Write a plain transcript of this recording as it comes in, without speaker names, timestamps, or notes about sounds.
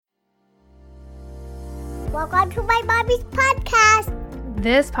welcome to my mommy's podcast.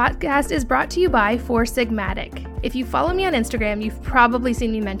 This podcast is brought to you by Four Sigmatic. If you follow me on Instagram, you've probably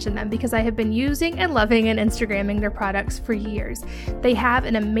seen me mention them because I have been using and loving and Instagramming their products for years. They have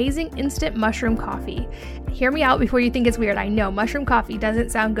an amazing instant mushroom coffee. Hear me out before you think it's weird. I know mushroom coffee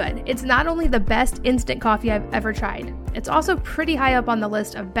doesn't sound good. It's not only the best instant coffee I've ever tried, it's also pretty high up on the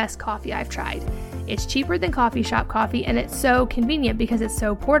list of best coffee I've tried. It's cheaper than coffee shop coffee, and it's so convenient because it's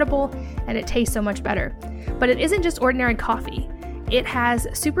so portable and it tastes so much better. But it isn't just ordinary coffee. It has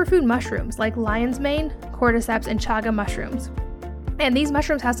superfood mushrooms like lion's mane, cordyceps, and chaga mushrooms. And these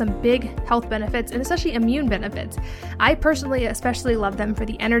mushrooms have some big health benefits and especially immune benefits. I personally especially love them for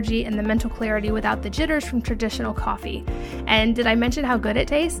the energy and the mental clarity without the jitters from traditional coffee. And did I mention how good it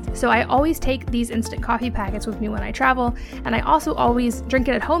tastes? So I always take these instant coffee packets with me when I travel, and I also always drink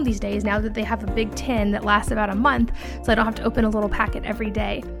it at home these days now that they have a big tin that lasts about a month, so I don't have to open a little packet every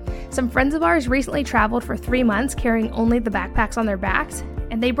day. Some friends of ours recently traveled for 3 months carrying only the backpacks on their backs,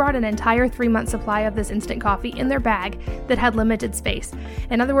 and they brought an entire 3-month supply of this instant coffee in their bag that had limited space.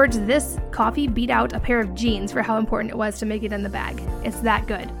 In other words, this coffee beat out a pair of jeans for how important it was to make it in the bag. It's that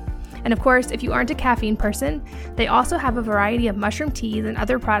good. And of course, if you aren't a caffeine person, they also have a variety of mushroom teas and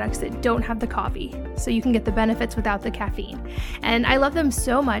other products that don't have the coffee, so you can get the benefits without the caffeine. And I love them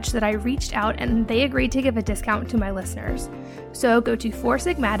so much that I reached out and they agreed to give a discount to my listeners. So go to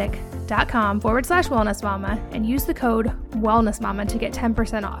foursigmatic.com/wellnessmama and use the code wellnessmama to get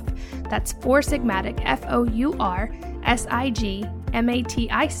 10% off. That's foursigmatic,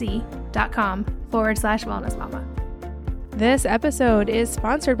 foursigmatic.com/wellnessmama. This episode is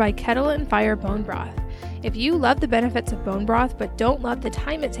sponsored by Kettle and Fire Bone Broth. If you love the benefits of bone broth but don't love the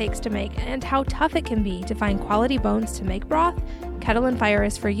time it takes to make and how tough it can be to find quality bones to make broth, Kettle and Fire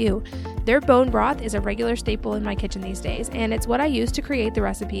is for you. Their bone broth is a regular staple in my kitchen these days, and it's what I use to create the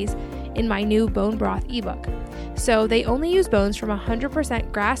recipes in my new bone broth ebook. So they only use bones from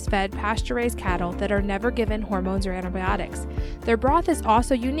 100% grass-fed, pasture-raised cattle that are never given hormones or antibiotics. Their broth is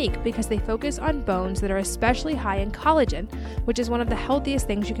also unique because they focus on bones that are especially high in collagen, which is one of the healthiest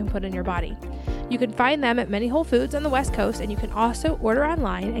things you can put in your body. You can find them at many Whole Foods on the West Coast, and you can also order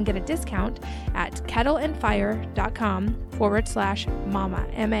online and get a discount at kettleandfire.com/mama,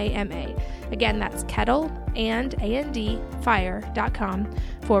 M-A-M-A. Again, that's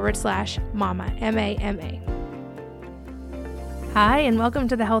kettleandfire.com/mama, M-A-M-A. Hi, and welcome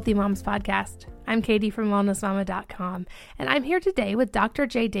to the Healthy Moms Podcast. I'm Katie from wellnessmama.com, and I'm here today with Dr.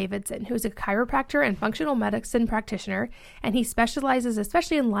 J. Davidson, who is a chiropractor and functional medicine practitioner, and he specializes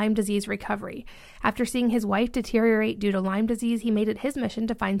especially in Lyme disease recovery. After seeing his wife deteriorate due to Lyme disease, he made it his mission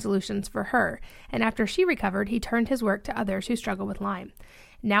to find solutions for her, and after she recovered, he turned his work to others who struggle with Lyme.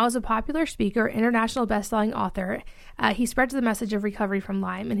 Now as a popular speaker, international best-selling author, he spreads the message of recovery from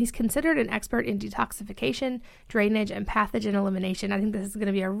Lyme, and he's considered an expert in detoxification, drainage, and pathogen elimination. I think this is going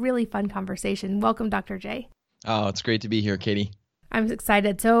to be a really fun conversation. Welcome, Dr. J. Oh, it's great to be here, Katie. I'm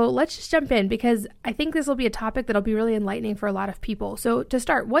excited. So let's just jump in because I think this will be a topic that'll be really enlightening for a lot of people. So to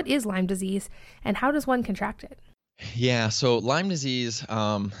start, what is Lyme disease and how does one contract it? Yeah, so Lyme disease,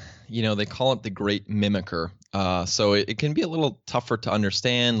 they call it the great mimicker. So it can be a little tougher to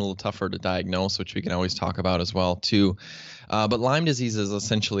understand, a little tougher to diagnose, which we can always talk about as well too. But Lyme disease is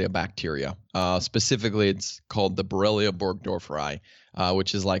essentially a bacteria. Specifically, it's called the Borrelia burgdorferi,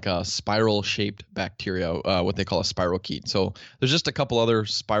 which is like a spiral-shaped bacteria, what they call a spirochete. So there's just a couple other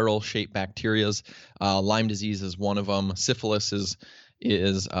spiral-shaped bacterias. Lyme disease is one of them. Syphilis is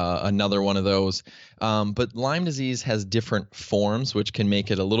another one of those. But Lyme disease has different forms, which can make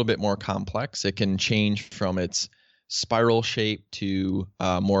it a little bit more complex. It can change from its spiral shape to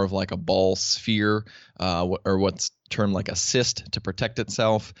more of like a ball sphere, or what's termed like a cyst to protect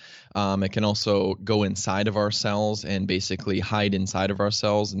itself. It can also go inside of our cells and basically hide inside of our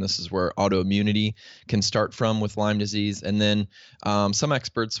cells. And this is where autoimmunity can start from with Lyme disease. And then some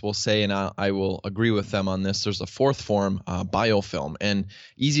experts will say, and I will agree with them on this, there's a fourth form, biofilm. And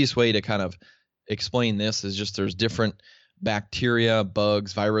easiest way to kind of explain this is just there's different bacteria,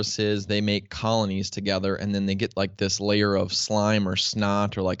 bugs, viruses, they make colonies together, and then they get like this layer of slime or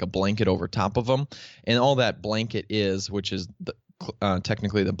snot or like a blanket over top of them. And all that blanket is, which is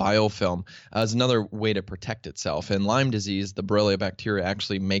technically the biofilm, is another way to protect itself. And Lyme disease, the Borrelia bacteria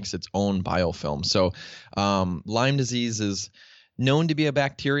actually makes its own biofilm. So Lyme disease is known to be a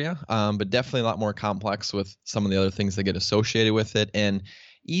bacteria, but definitely a lot more complex with some of the other things that get associated with it. And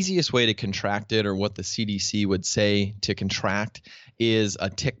easiest way to contract it, or what the CDC would say to contract, is a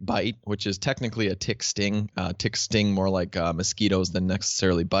tick bite, which is technically a tick sting. Ticks sting more like mosquitoes than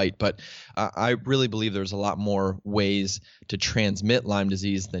necessarily bite. But I really believe there's a lot more ways to transmit Lyme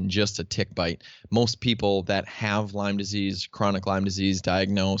disease than just a tick bite. Most people that have Lyme disease, chronic Lyme disease,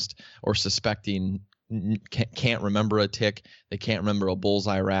 diagnosed or suspecting, can't remember a tick. They can't remember a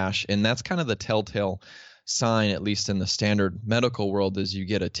bullseye rash. And that's kind of the telltale sign, at least in the standard medical world, is you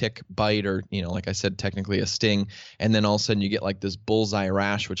get a tick bite, or, like I said, technically a sting, and then all of a sudden you get like this bullseye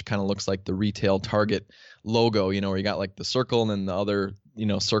rash, which kind of looks like the retail Target logo, where you got like the circle and then the other,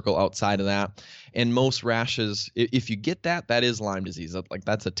 circle outside of that. And most rashes, if you get that, that is Lyme disease. Like,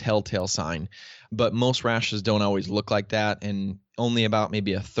 that's a telltale sign. But most rashes don't always look like that, and only about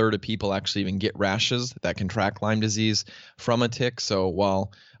maybe a third of people actually even get rashes that contract Lyme disease from a tick. So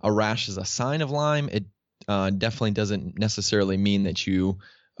while a rash is a sign of Lyme, it definitely doesn't necessarily mean that you,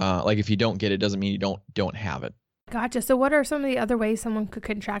 if you don't get it, doesn't mean you don't have it. Gotcha. So what are some of the other ways someone could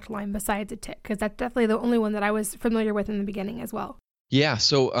contract Lyme besides a tick? Because that's definitely the only one that I was familiar with in the beginning as well. Yeah,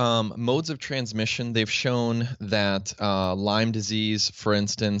 so modes of transmission, they've shown that Lyme disease, for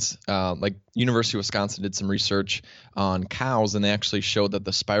instance, like University of Wisconsin did some research on cows, and they actually showed that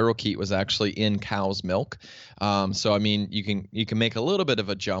the spirochete was actually in cow's milk. So I mean, you can make a little bit of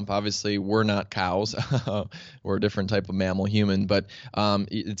a jump. Obviously, we're not cows; we're a different type of mammal, human. But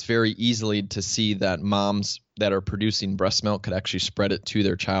it's very easily to see that moms that are producing breast milk could actually spread it to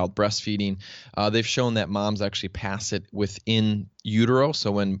their child breastfeeding. They've shown that moms actually pass it within utero.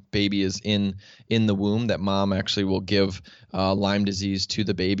 So when baby is in the womb, that mom actually will give Lyme disease to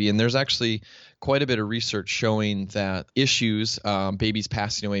the baby. And there's actually quite a bit of research showing that issues, babies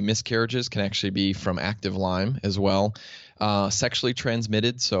passing away, miscarriages, can actually be from active Lyme as well. Sexually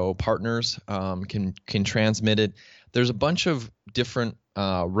transmitted, so partners can transmit it. There's a bunch of different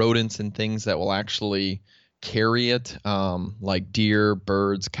rodents and things that will actually carry it, like deer,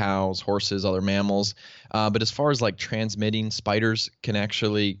 birds, cows, horses, other mammals. But as far as like transmitting, spiders can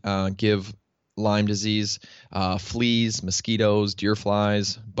actually give Lyme disease, fleas, mosquitoes, deer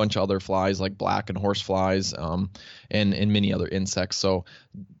flies, a bunch of other flies like black and horse flies, and many other insects. So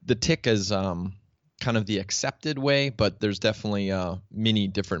the tick is kind of the accepted way, but there's definitely many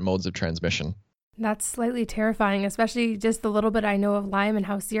different modes of transmission. That's slightly terrifying, especially just the little bit I know of Lyme and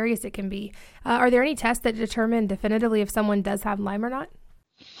how serious it can be. Are there any tests that determine definitively if someone does have Lyme or not?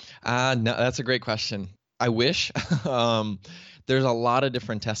 No, that's a great question. I wish. There's a lot of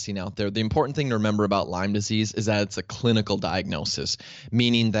different testing out there. The important thing to remember about Lyme disease is that it's a clinical diagnosis,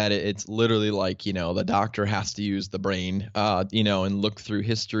 meaning that it's literally like, the doctor has to use the brain, and look through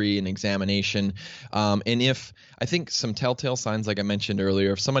history and examination. And if I think some telltale signs, like I mentioned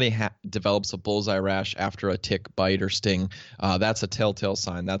earlier, if somebody develops a bullseye rash after a tick bite or sting, that's a telltale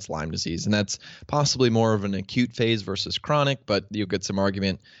sign. That's Lyme disease. And that's possibly more of an acute phase versus chronic, but you'll get some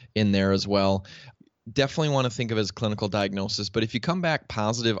argument in there as well. Definitely want to think of it as clinical diagnosis, but if you come back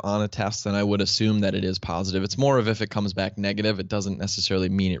positive on a test, then I would assume that it is positive. It's more of if it comes back negative, it doesn't necessarily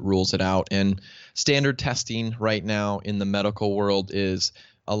mean it rules it out. And standard testing right now in the medical world is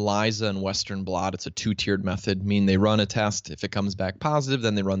ELISA and Western blot. It's a 2-tiered method, meaning they run a test. If it comes back positive,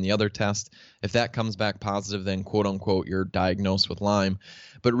 then they run the other test. If that comes back positive, then quote unquote, you're diagnosed with Lyme.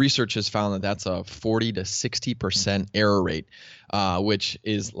 But research has found that that's a 40 to 60% error rate, which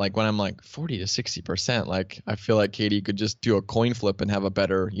is like, when I'm like 40 to 60%, like I feel like Katie could just do a coin flip and have a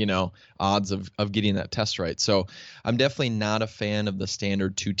better, odds of getting that test right. So I'm definitely not a fan of the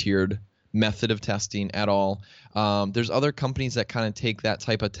standard 2-tiered method of testing at all. There's other companies that kind of take that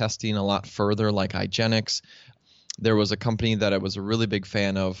type of testing a lot further, like IGeneX. There was a company that I was a really big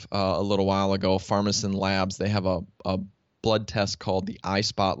fan of a little while ago, Pharmacin Labs. They have a blood test called the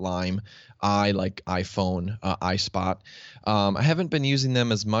iSpot Lyme, like iPhone, iSpot. I haven't been using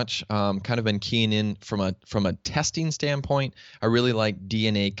them as much. Kind of been keying in from a testing standpoint. I really like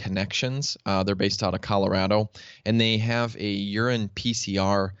DNA Connections. They're based out of Colorado, and they have a urine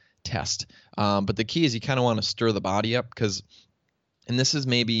PCR test. But the key is you kind of want to stir the body up, because, and this is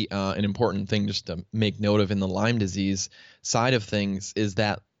maybe an important thing just to make note of in the Lyme disease side of things, is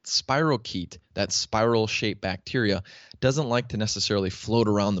that spirochete, that spiral-shaped bacteria, doesn't like to necessarily float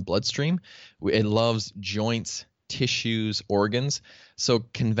around the bloodstream. It loves joints, tissues, organs. So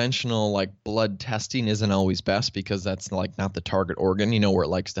conventional like blood testing isn't always best because that's like not the target organ, where it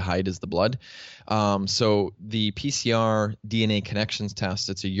likes to hide is the blood. So the PCR DNA connections test,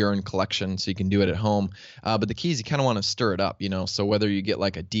 it's a urine collection, so you can do it at home. But the key is you kind of want to stir it up, so whether you get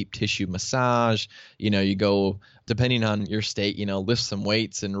like a deep tissue massage, you go, depending on your state, lift some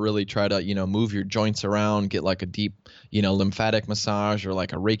weights and really try to, move your joints around, get like a deep, lymphatic massage or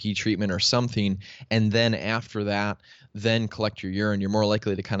like a Reiki treatment or something. And then after that, then collect your urine. You're more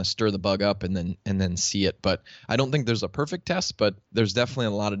likely to kind of stir the bug up and then see it. But I don't think there's a perfect test, but there's definitely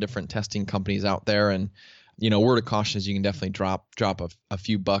a lot of different testing companies out there. And, word of caution is you can definitely drop a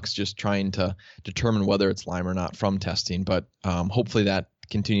few bucks just trying to determine whether it's Lyme or not from testing. But hopefully that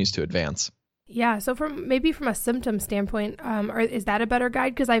continues to advance. Yeah. So from a symptom standpoint, or is that a better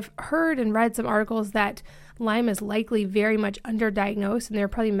guide? Because I've heard and read some articles that Lyme is likely very much underdiagnosed, and there are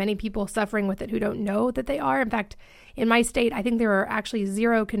probably many people suffering with it who don't know that they are. In fact, in my state, I think there are actually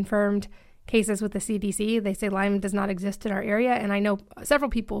 0 confirmed cases with the CDC. They say Lyme does not exist in our area, and I know several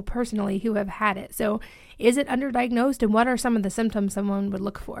people personally who have had it. So is it underdiagnosed, and what are some of the symptoms someone would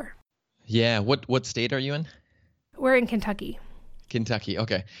look for? Yeah. What state are you in? We're in Kentucky. Kentucky.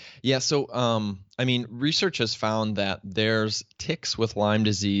 Okay. Yeah. So, research has found that there's ticks with Lyme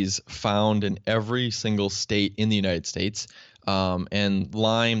disease found in every single state in the United States. And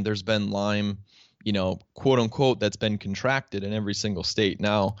Lyme, there's been Lyme, quote unquote, that's been contracted in every single state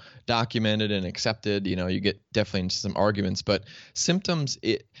now, documented and accepted. You get definitely into some arguments, but symptoms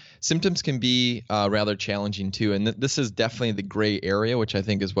can be rather challenging too. And this is definitely the gray area, which I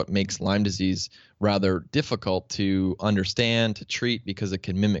think is what makes Lyme disease rather difficult to understand, to treat, because it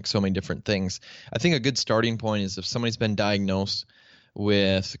can mimic so many different things. I think a good starting point is if somebody's been diagnosed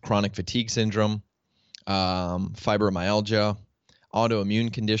with chronic fatigue syndrome, fibromyalgia,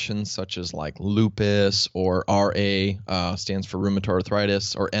 autoimmune conditions such as like lupus or RA, stands for rheumatoid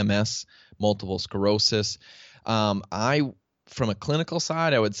arthritis, or MS, multiple sclerosis. From a clinical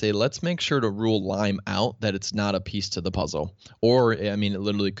side, I would say let's make sure to rule Lyme out, that it's not a piece to the puzzle. Or, it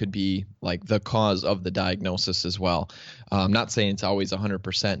literally could be like the cause of the diagnosis as well. I'm not saying it's always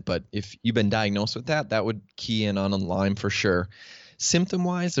 100%, but if you've been diagnosed with that would key in on Lyme for sure.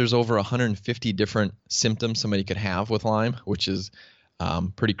 Symptom-wise, there's over 150 different symptoms somebody could have with Lyme, which is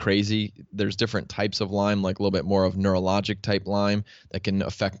pretty crazy. There's different types of Lyme, like a little bit more of neurologic type Lyme that can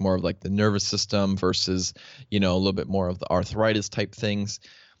affect more of like the nervous system versus, a little bit more of the arthritis type things.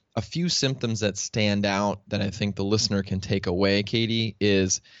 A few symptoms that stand out that I think the listener can take away, Katie,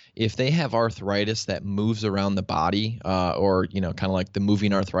 is if they have arthritis that moves around the body, or, kind of like the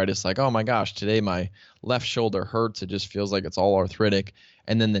moving arthritis, like, oh my gosh, today my left shoulder hurts. It just feels like it's all arthritic.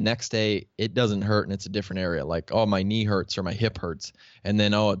 And then the next day it doesn't hurt and it's a different area, like, oh, my knee hurts or my hip hurts. And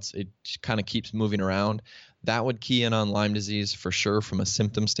then, it kind of keeps moving around. That would key in on Lyme disease for sure from a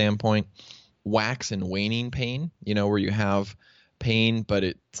symptom standpoint. Wax and waning pain, where you have pain, but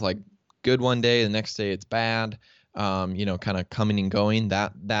it's like good one day, the next day it's bad, kind of coming and going.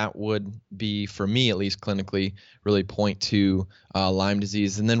 That would be, for me at least clinically, really point to Lyme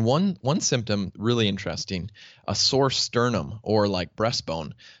disease. And then one symptom really interesting, a sore sternum or like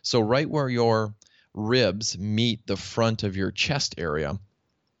breastbone. So right where your ribs meet the front of your chest area,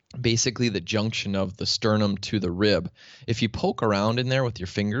 basically the junction of the sternum to the rib. If you poke around in there with your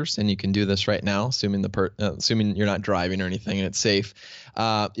fingers, and you can do this right now, assuming you're not driving or anything and it's safe.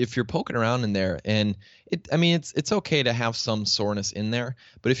 If you're poking around in there, and it's okay to have some soreness in there,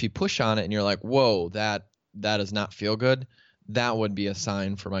 but if you push on it and you're like, whoa, that does not feel good, that would be a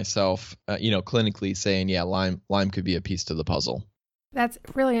sign for myself, clinically saying, yeah, Lyme could be a piece to the puzzle. That's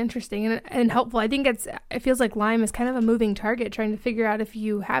really interesting and helpful. I think it feels like Lyme is kind of a moving target, trying to figure out if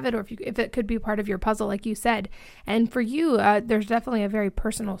you have it or if it could be part of your puzzle, like you said. And for you, there's definitely a very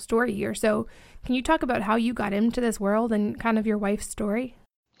personal story here. So can you talk about how you got into this world and kind of your wife's story?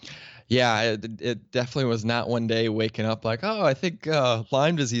 Yeah, it definitely was not one day waking up like, oh, I think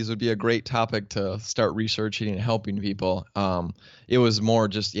Lyme disease would be a great topic to start researching and helping people. It was more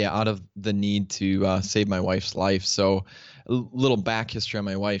just, out of the need to save my wife's life. So a little back history on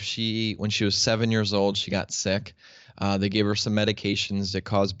my wife. When she was 7 years old, she got sick. They gave her some medications that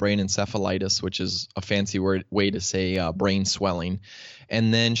caused brain encephalitis, which is a fancy way to say brain swelling.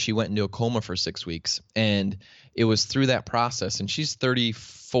 And then she went into a coma for 6 weeks. And it was through that process, and she's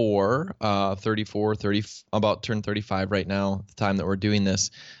 34, about turned 35 right now at the time that we're doing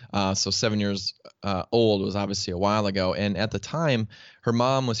this. So 7 years old was obviously a while ago. And at the time, her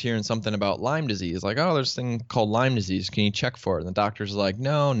mom was hearing something about Lyme disease, like, oh, there's a thing called Lyme disease. Can you check for it? And the doctors are like,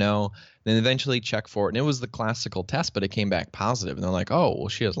 no. Then eventually check for it. And it was the classical test, but it came back positive. And they're like, oh, well,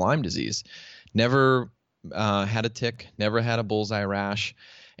 she has Lyme disease. Never had a tick, never had a bullseye rash.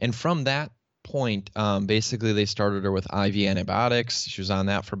 And from that point, basically they started her with IV antibiotics. She was on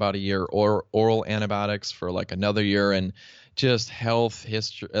that for about a year, or oral antibiotics for like another year, and just health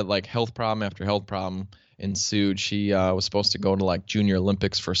history, like health problem after health problem ensued. She was supposed to go to like Junior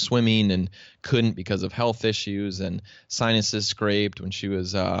Olympics for swimming and couldn't because of health issues, and sinuses scraped. When she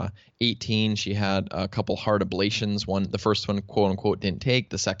was 18, she had a couple heart ablations. The first one, quote unquote, didn't take.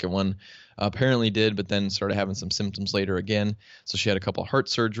 The second one apparently did, but then started having some symptoms later again. So she had a couple heart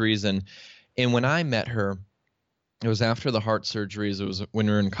surgeries. And when I met her, it was after the heart surgeries. It was when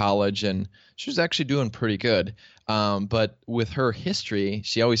we were in college, and she was actually doing pretty good. But with her history,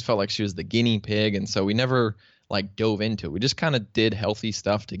 she always felt like she was the guinea pig, and so we never like dove into it. We just kind of did healthy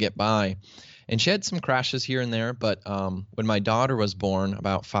stuff to get by. And she had some crashes here and there, but when my daughter was born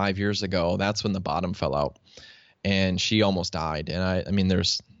about 5 years ago, that's when the bottom fell out, and she almost died. And I mean,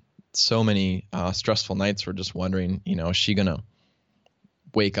 there's so many stressful nights. We're just wondering, is she gonna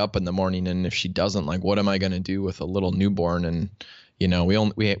wake up in the morning, and if she doesn't, like, what am I going to do with a little newborn? And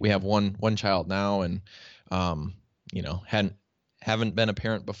we have one child now, and haven't been a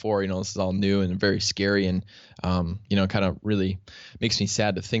parent before. This is all new and very scary, and kind of really makes me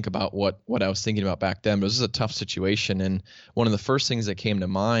sad to think about what I was thinking about back then. But this is a tough situation, and one of the first things that came to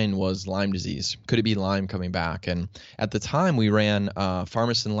mind was Lyme disease. Could it be Lyme coming back? And at the time we ran,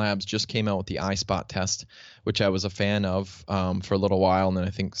 Pharmacin Labs just came out with the iSpot test, which I was a fan of for a little while, and then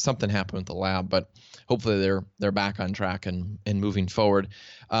I think something happened with the lab, but hopefully they're back on track and moving forward.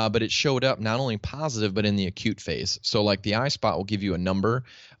 But it showed up not only positive, but in the acute phase. So like the iSpot will give you a number.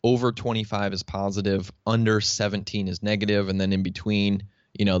 Over 25 is positive, under 17 is negative, and then in between,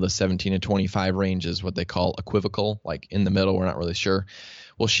 the 17 to 25 range is what they call equivocal, like in the middle, we're not really sure.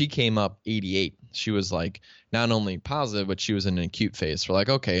 Well, she came up 88. She was like not only positive, but she was in an acute phase. So we're like,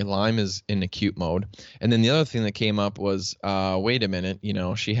 okay, Lyme is in acute mode. And then the other thing that came up was, wait a minute,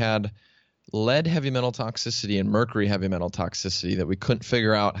 she had lead heavy metal toxicity and mercury heavy metal toxicity that we couldn't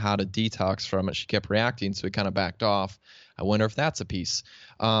figure out how to detox from it. She kept reacting, so we kind of backed off. I wonder if that's a piece.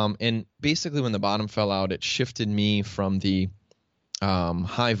 And basically when the bottom fell out, it shifted me from the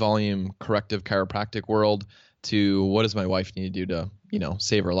high volume corrective chiropractic world to what does my wife need to do to,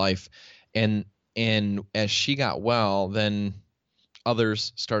 save her life. And as she got well, then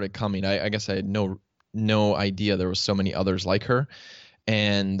others started coming. I guess I had no idea there was so many others like her.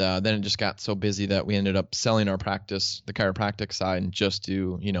 And then it just got so busy that we ended up selling our practice, the chiropractic side, and just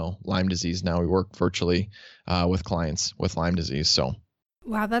do, Lyme disease. Now we work virtually with clients with Lyme disease. So.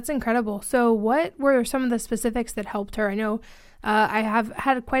 Wow, that's incredible. So what were some of the specifics that helped her? I know I have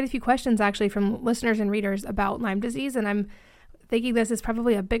had quite a few questions actually from listeners and readers about Lyme disease, and I'm thinking this is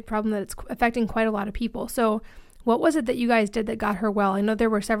probably a big problem that it's affecting quite a lot of people. So what was it that you guys did that got her well? I know there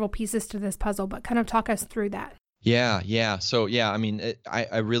were several pieces to this puzzle, but kind of talk us through that. Yeah. So, I mean,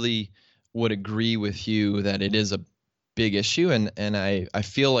 I really would agree with you that it is a big issue. And I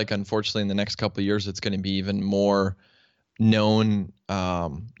feel like, unfortunately, in the next couple of years, it's going to be even more known,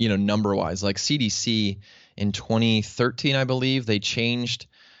 number wise. Like CDC in 2013, I believe,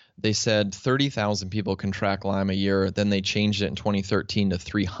 they said 30,000 people contract Lyme a year. Then they changed it in 2013 to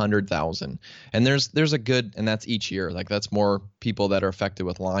 300,000. And there's a good, and that's each year. Like that's more people that are affected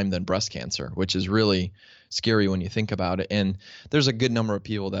with Lyme than breast cancer, which is really scary when you think about it. And there's a good number of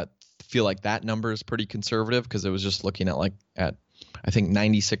people that feel like that number is pretty conservative, because it was just looking at I think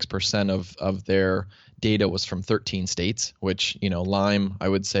 96% of their data was from 13 states, which, Lyme, I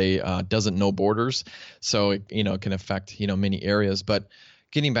would say, doesn't know borders. So, it can affect, many areas. But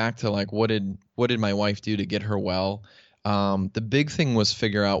getting back to like, what did my wife do to get her well? The big thing was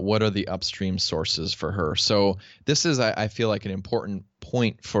figure out what are the upstream sources for her. So this is, I feel like, an important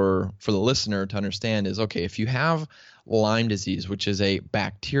point for the listener to understand is, okay, if you have Lyme disease, which is a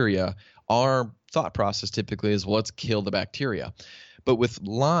bacteria, our thought process typically is, well, let's kill the bacteria. But with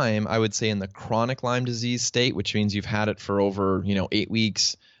Lyme, I would say in the chronic Lyme disease state, which means you've had it for over, 8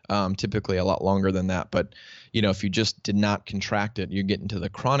 weeks, typically a lot longer than that. But, if you just did not contract it, you get into the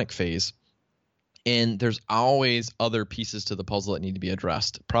chronic phase. And there's always other pieces to the puzzle that need to be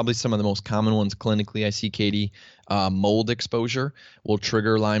addressed. Probably some of the most common ones clinically, I see, Katie, mold exposure will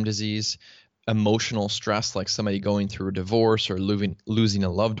trigger Lyme disease. Emotional stress, like somebody going through a divorce or losing a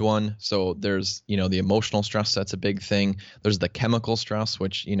loved one. So there's, the emotional stress, that's a big thing. There's the chemical stress,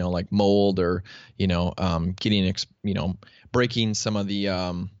 which, like mold or, getting, breaking some of the,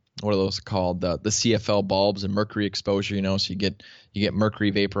 what are those called? The CFL bulbs and mercury exposure, so you get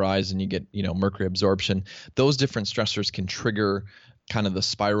mercury vaporized and you get, mercury absorption. Those different stressors can trigger kind of the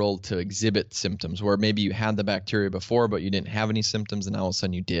spiral to exhibit symptoms where maybe you had the bacteria before, but you didn't have any symptoms and all of a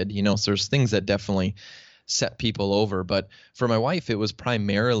sudden you did, so there's things that definitely set people over. But for my wife, it was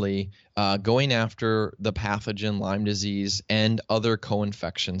primarily going after the pathogen Lyme disease and other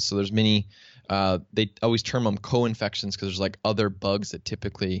co-infections. So there's many, they always term them co-infections because there's like other bugs that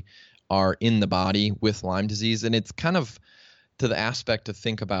typically are in the body with Lyme disease. And it's kind of to the aspect to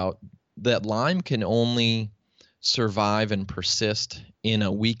think about that Lyme can only survive and persist in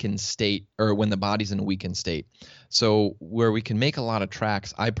a weakened state, or when the body's in a weakened state. So where we can make a lot of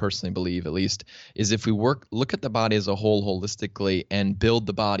tracks, I personally believe at least, is if we look at the body as a whole holistically and build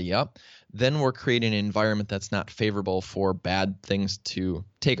the body up, then we're creating an environment that's not favorable for bad things to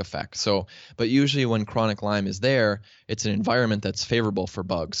take effect. So, but usually when chronic Lyme is there, it's an environment that's favorable for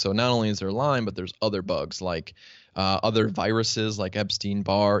bugs. So not only is there Lyme, but there's other bugs like other viruses like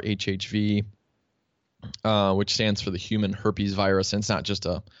Epstein-Barr, HHV, which stands for the human herpes virus. And it's not just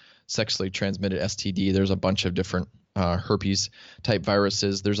a sexually transmitted STD. There's a bunch of different herpes type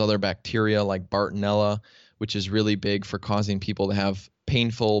viruses. There's other bacteria like Bartonella, which is really big for causing people to have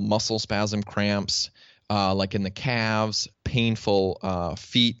painful muscle spasm cramps, like in the calves, painful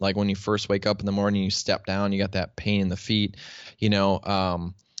feet, like when you first wake up in the morning, you step down, you got that pain in the feet,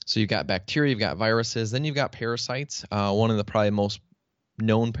 so you've got bacteria, you've got viruses, then you've got parasites. One of the probably most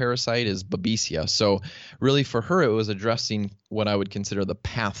known parasite is Babesia. So really for her, it was addressing what I would consider the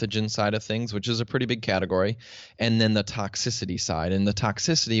pathogen side of things, which is a pretty big category, and then the toxicity side. And the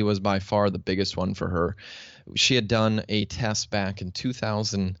toxicity was by far the biggest one for her. She had done a test back in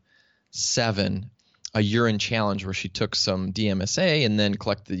 2007, a urine challenge where she took some DMSA and then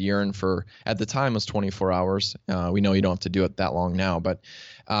collected the urine for, at the time, was 24 hours. We know you don't have to do it that long now, but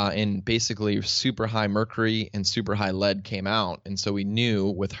and basically super high mercury and super high lead came out. And so we knew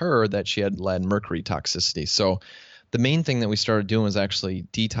with her that she had lead mercury toxicity. So the main thing that we started doing was actually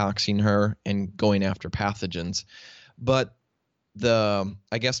detoxing her and going after pathogens. But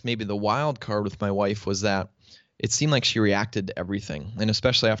I guess maybe the wild card with my wife was that it seemed like she reacted to everything. And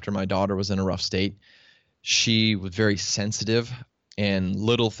especially after my daughter was in a rough state, she was very sensitive and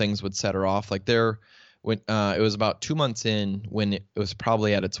little things would set her off. Like it was about 2 months in when it was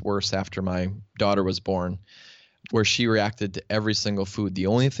probably at its worst after my daughter was born, where she reacted to every single food. The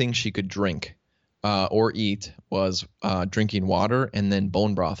only thing she could drink or eat was drinking water and then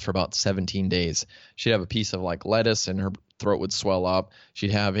bone broth for about 17 days. She'd have a piece of like lettuce and her throat would swell up.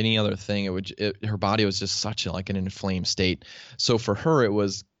 She'd have any other thing. Her body was just such like an inflamed state. So for her, it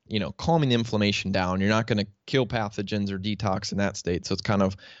was, calming the inflammation down. You're not going to kill pathogens or detox in that state. So it's kind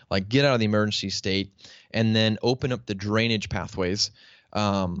of like get out of the emergency state and then open up the drainage pathways,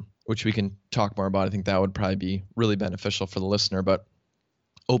 which we can talk more about. I think that would probably be really beneficial for the listener, but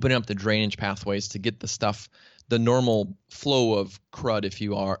open up the drainage pathways to get the stuff, the normal flow of crud, if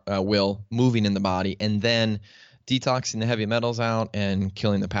you will, moving in the body, and then detoxing the heavy metals out and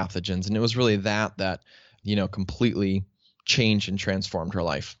killing the pathogens. And it was really that completely changed and transformed her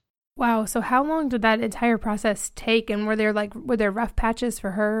life. Wow. So how long did that entire process take? And were there rough patches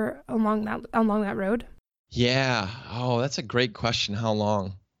for her along that road? Yeah. Oh, that's a great question. How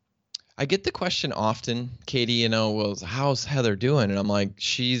long? I get the question often, Katie, well, how's Heather doing? And I'm like,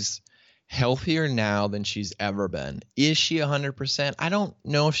 she's healthier now than she's ever been. Is she 100%? I don't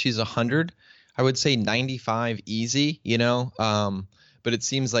know if she's 100. I would say 95 easy, but it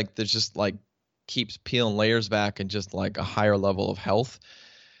seems like there's just like keeps peeling layers back and just like a higher level of health.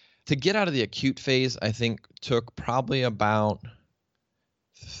 To get out of the acute phase, I think took probably about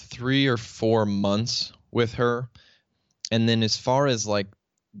 3 or 4 months with her. And then as far as like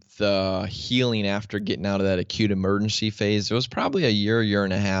the healing after getting out of that acute emergency phase, it was probably a year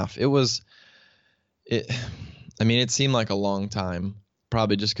and a half. It seemed like a long time,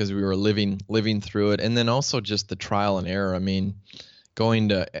 probably just because we were living through it. And then also just the trial and error. Going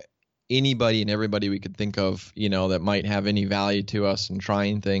to anybody and everybody we could think of, that might have any value to us and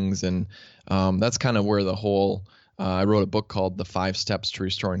trying things. And that's kind of where the whole, I wrote a book called The 5 Steps to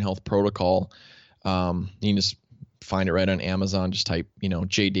Restoring Health Protocol. You can just find it right on Amazon. Just type,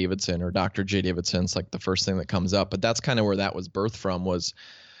 J. Davidson or Dr. J. Davidson. It's like the first thing that comes up. But that's kind of where that was birthed from, was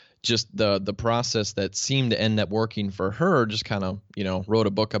just the process that seemed to end up working for her. Just kind of, wrote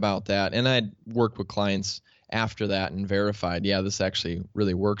a book about that. And I'd worked with clients after that and verified, this actually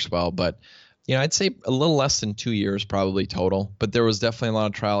really works well. But, I'd say a little less than 2 years probably total. But there was definitely a lot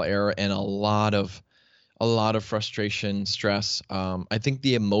of trial error and a lot of frustration, stress. I think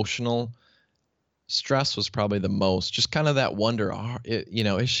the emotional stress was probably the most, just kind of that wonder,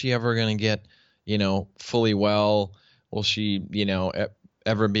 is she ever going to get, fully well? Will she,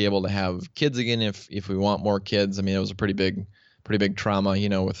 ever be able to have kids again if we want more kids? It was a pretty big trauma,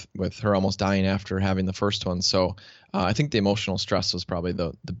 with her almost dying after having the first one. So I think the emotional stress was probably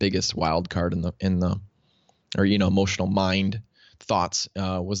the biggest wild card in or, emotional mind thoughts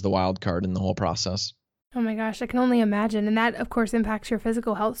was the wild card in the whole process. Oh my gosh, I can only imagine. And that, of course, impacts your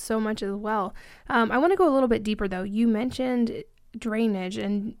physical health so much as well. I want to go a little bit deeper, though. You mentioned drainage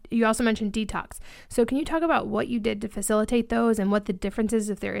and you also mentioned detox. So can you talk about what you did to facilitate those and what the difference is,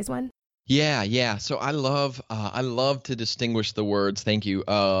 if there is one? Yeah. So I love to distinguish the words, thank you,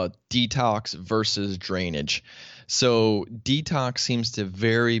 detox versus drainage. So detox seems to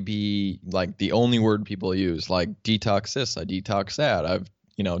be like the only word people use, like detox this, I detox that, I've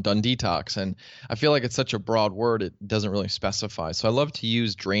done detox. And I feel like it's such a broad word, it doesn't really specify. So I love to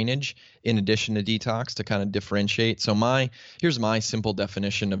use drainage in addition to detox to kind of differentiate. So here's my simple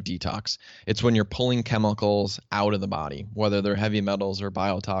definition of detox. It's when you're pulling chemicals out of the body, whether they're heavy metals or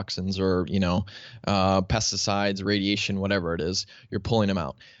biotoxins or, pesticides, radiation, whatever it is, you're pulling them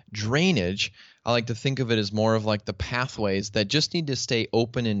out. Drainage, I like to think of it as more of like the pathways that just need to stay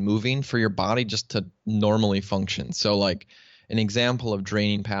open and moving for your body just to normally function. So like, an example of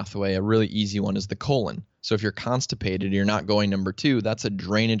draining pathway, a really easy one, is the colon. So if you're constipated, you're not going number 2, that's a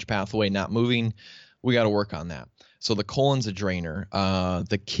drainage pathway not moving. We got to work on that. So the colon's a drainer.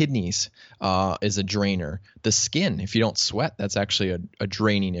 The kidneys is a drainer. The skin, if you don't sweat, that's actually a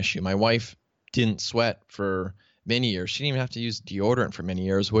draining issue. My wife didn't sweat for many years. She didn't even have to use deodorant for many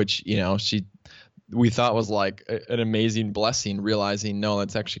years, which, we thought was like an amazing blessing, realizing no,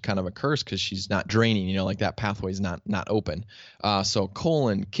 that's actually kind of a curse because she's not draining, like that pathway is not open. So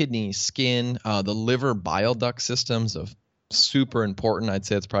colon, kidney, skin, the liver, bile duct systems of super important. I'd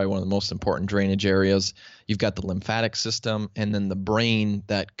say it's probably one of the most important drainage areas. You've got the lymphatic system and then the brain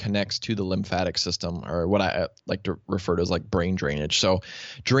that connects to the lymphatic system, or what I like to refer to as like brain drainage. So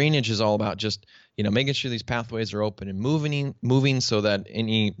drainage is all about just making sure these pathways are open and moving so that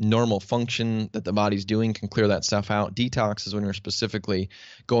any normal function that the body's doing can clear that stuff out. Detox is when you're specifically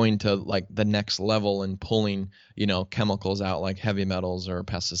going to like the next level and pulling, chemicals out like heavy metals or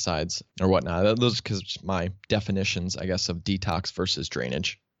pesticides or whatnot. Those are because my definitions, I guess, of detox versus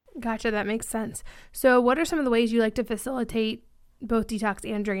drainage. Gotcha. That makes sense. So what are some of the ways you like to facilitate both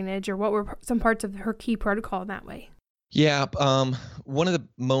detox and drainage, or what were some parts of her key protocol in that way? Yeah, one of the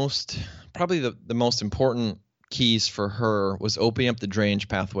probably the most important keys for her was opening up the drainage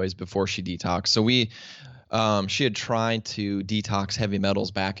pathways before she detoxed. So she had tried to detox heavy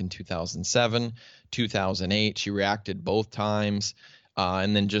metals back in 2007, 2008. She reacted both times,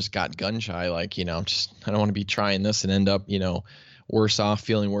 and then just got gun shy, like, I don't want to be trying this and end up,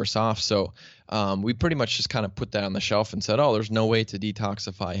 feeling worse off. So we pretty much just kind of put that on the shelf and said, oh, there's no way to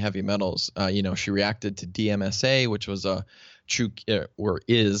detoxify heavy metals. She reacted to DMSA, which was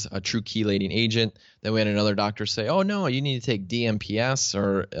is a true chelating agent. Then we had another doctor say, oh, no, you need to take DMPS,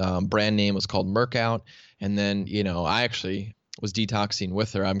 or brand name was called Mercout. And then, I actually was detoxing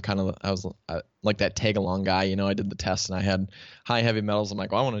with her. I was like that tag along guy, I did the test and I had high heavy metals. I'm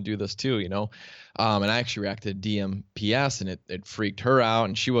like, well, I want to do this too, and I actually reacted to DMPS and it freaked her out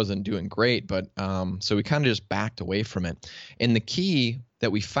and she wasn't doing great. But so we kind of just backed away from it. And the key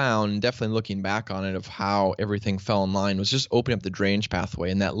that we found, definitely looking back on it, of how everything fell in line was just opening up the drainage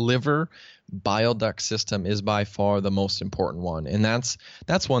pathway. And that liver bile duct system is by far the most important one. And that's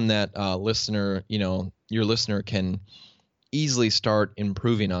one that your listener can easily start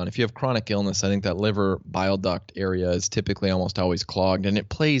improving on. If you have chronic illness, I think that liver bile duct area is typically almost always clogged, and it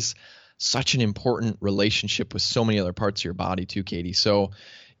plays such an important relationship with so many other parts of your body too, Katie. So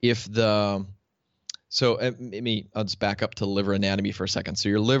I'll just back up to liver anatomy for a second. So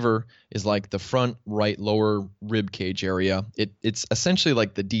your liver is like the front right lower rib cage area. It's essentially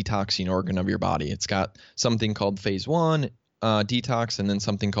like the detoxing organ of your body. It's got something called phase 1 detox, and then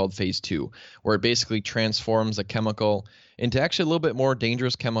something called phase 2, where it basically transforms a chemical into actually a little bit more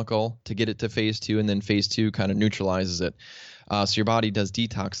dangerous chemical to get it to phase 2, and then phase 2 kind of neutralizes it. So your body does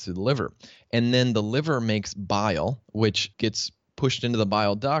detox through the liver. And then the liver makes bile, which gets pushed into the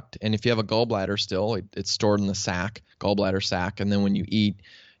bile duct. And if you have a gallbladder still, it's stored in the gallbladder sac. And then when you eat,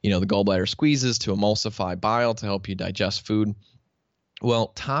 the gallbladder squeezes to emulsify bile to help you digest food. Well,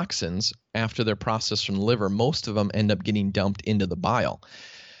 toxins, after they're processed from the liver, most of them end up getting dumped into the bile.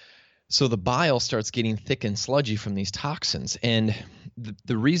 So the bile starts getting thick and sludgy from these toxins. And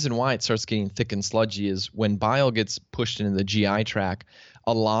the reason why it starts getting thick and sludgy is when bile gets pushed into the GI tract,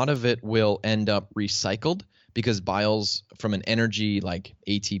 a lot of it will end up recycled, because bile's from an energy like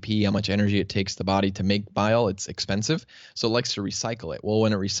ATP, how much energy it takes the body to make bile, it's expensive. So it likes to recycle it. Well,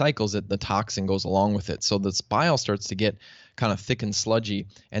 when it recycles it, the toxin goes along with it. So this bile starts to get kind of thick and sludgy,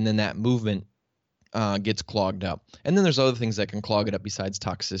 and then that movement gets clogged up. And then there's other things that can clog it up besides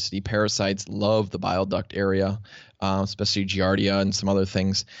toxicity. Parasites love the bile duct area, especially Giardia and some other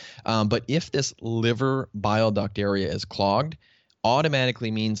things. But if this liver bile duct area is clogged,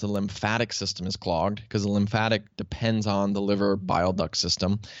 automatically means the lymphatic system is clogged, because the lymphatic depends on the liver bile duct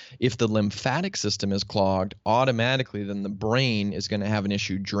system. If the lymphatic system is clogged, automatically then the brain is going to have an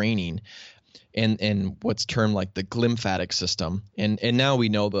issue draining and what's termed like the glymphatic system. And now we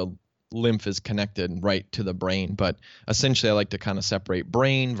know the lymph is connected right to the brain, but essentially I like to kind of separate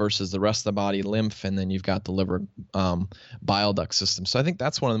brain versus the rest of the body, lymph, and then you've got the liver bile duct system. So I think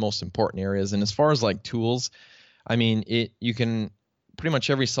that's one of the most important areas. And as far as like tools, I mean, you can pretty much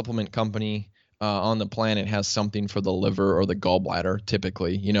every supplement company on the planet has something for the liver or the gallbladder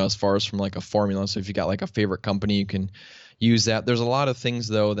typically, as far as from like a formula. So if you got like a favorite company, you can use that. There's a lot of things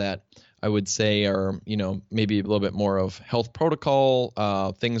though that I would say are, maybe a little bit more of health protocol,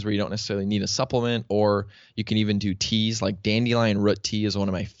 things where you don't necessarily need a supplement, or you can even do teas. Like dandelion root tea is one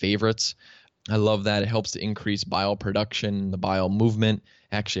of my favorites. I love that. It helps to increase bile production, the bile movement.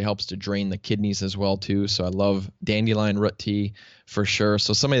 Actually helps to drain the kidneys as well too. So I love dandelion root tea for sure.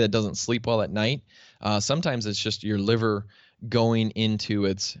 So somebody that doesn't sleep well at night, sometimes it's just your liver going into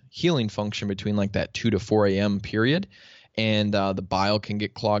its healing function between like that 2 to 4 a.m. period. And the bile can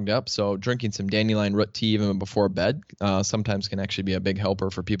get clogged up. So drinking some dandelion root tea even before bed sometimes can actually be a big helper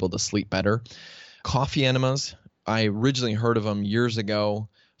for people to sleep better. Coffee enemas, I originally heard of them years ago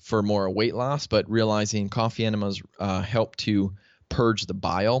for more weight loss, but realizing coffee enemas help to purge the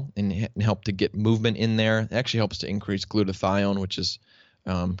bile and help to get movement in there. It actually helps to increase glutathione, which is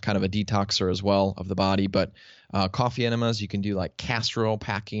kind of a detoxer as well of the body. But coffee enemas, you can do like castor oil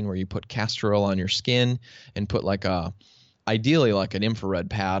packing, where you put castor oil on your skin and put ideally like an infrared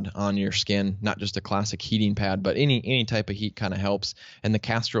pad on your skin, not just a classic heating pad, but any type of heat kind of helps. And the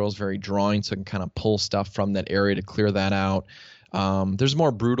castor oil is very drawing, so it can kind of pull stuff from that area to clear that out. There's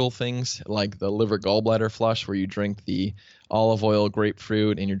more brutal things like the liver gallbladder flush, where you drink the olive oil,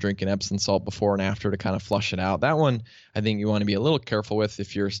 grapefruit, and you're drinking Epsom salt before and after to kind of flush it out. That one, I think you want to be a little careful with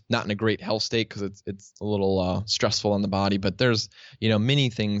if you're not in a great health state, because it's a little stressful on the body. But there's many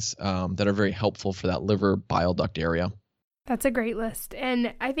things that are very helpful for that liver bile duct area. That's a great list.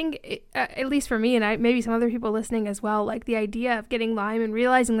 And I think, at least for me, and maybe some other people listening as well, like the idea of getting Lyme and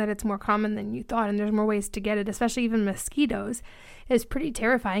realizing that it's more common than you thought, and there's more ways to get it, especially even mosquitoes, is pretty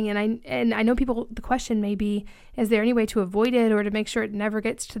terrifying. And I know people, the question may be, is there any way to avoid it or to make sure it never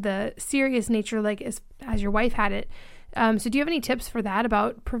gets to the serious nature like as your wife had it? So do you have any tips for that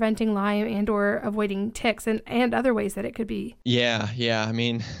about preventing Lyme and or avoiding ticks and other ways that it could be? Yeah. I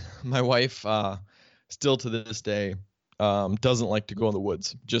mean, my wife still to this day doesn't like to go in the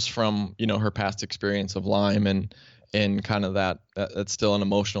woods, just from her past experience of Lyme and kind of that's still an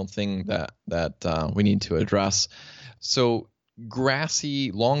emotional thing that we need to address. So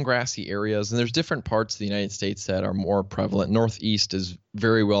long grassy areas, and there's different parts of the United States that are more prevalent. Northeast is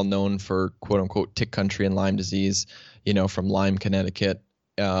very well known for quote unquote tick country and Lyme disease, from Lyme, Connecticut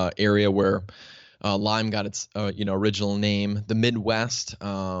area where Lyme got its original name. The Midwest,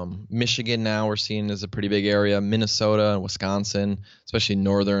 Michigan now we're seeing is a pretty big area. Minnesota and Wisconsin, especially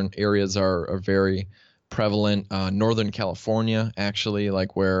northern areas, are very prevalent. Northern California, actually,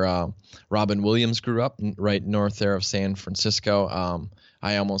 like where Robin Williams grew up, right north there of San Francisco.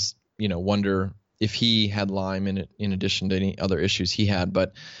 I almost wonder if he had Lyme in addition to any other issues he had.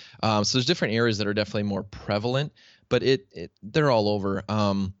 But so there's different areas that are definitely more prevalent, but they're all over.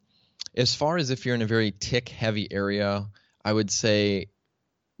 As far as if you're in a very tick-heavy area, I would say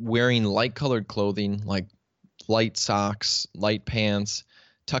wearing light-colored clothing, like light socks, light pants,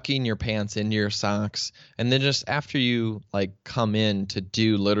 tucking your pants into your socks, and then just after you come in to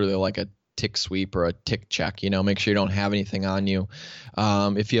do literally like a tick sweep or a tick check, make sure you don't have anything on you.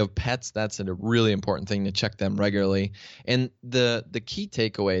 If you have pets, that's a really important thing to check them regularly. And the key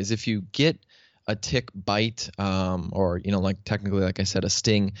takeaway is if you get a tick bite or technically, like I said, a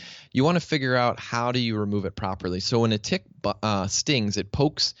sting, you want to figure out how do you remove it properly. So when a tick stings, it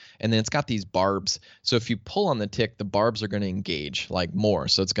pokes and then it's got these barbs. So if you pull on the tick, the barbs are going to engage more.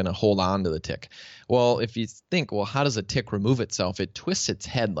 So it's going to hold on to the tick. Well, if you think, how does a tick remove itself? It twists its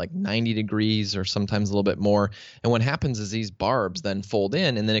head 90 degrees or sometimes a little bit more. And what happens is these barbs then fold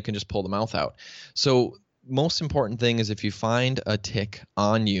in and then it can just pull the mouth out. So most important thing is if you find a tick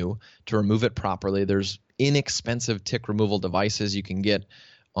on you, to remove it properly. There's inexpensive tick removal devices you can get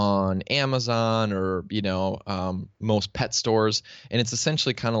on Amazon or most pet stores, and it's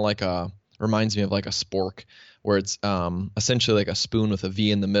essentially kind of reminds me of like a spork, where it's essentially like a spoon with a V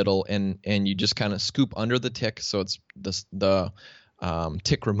in the middle, and you just kind of scoop under the tick, so it's the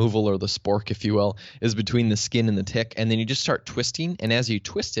tick removal, or the spork, if you will, is between the skin and the tick. And then you just start twisting. And as you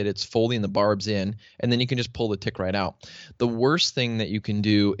twist it, it's folding the barbs in, and then you can just pull the tick right out. The worst thing that you can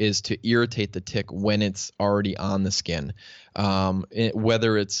do is to irritate the tick when it's already on the skin.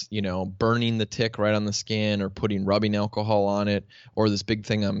 Whether it's, burning the tick right on the skin or putting rubbing alcohol on it, or this big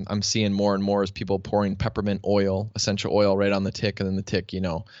thing I'm seeing more and more is people pouring peppermint oil, essential oil, right on the tick, and then the tick,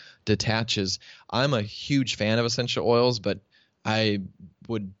 detaches. I'm a huge fan of essential oils, but I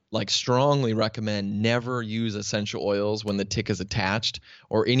would strongly recommend never use essential oils when the tick is attached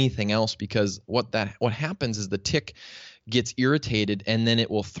or anything else, because what happens is the tick gets irritated and then it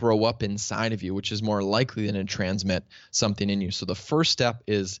will throw up inside of you, which is more likely than to transmit something in you. So the first step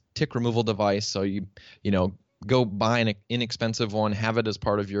is tick removal device. So you go buy an inexpensive one, have it as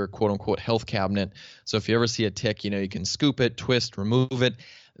part of your quote unquote health cabinet. So if you ever see a tick, you can scoop it, twist, remove it.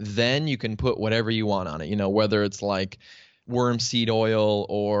 Then you can put whatever you want on it, whether it's like worm seed oil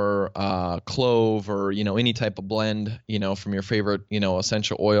or clove or any type of blend from your favorite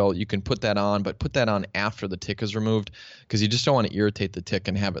essential oil. You can put that on, but put that on after the tick is removed, because you just don't want to irritate the tick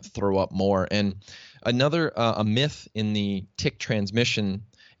and have it throw up more. And another a myth in the tick transmission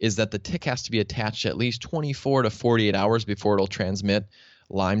is that the tick has to be attached at least 24 to 48 hours before it'll transmit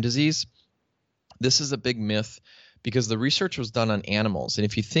Lyme disease. This is a big myth because the research was done on animals, and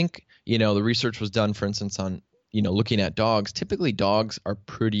if you think the research was done, for instance, on looking at dogs, typically dogs are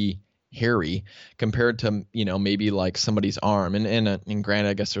pretty hairy compared to, maybe like somebody's arm. And granted,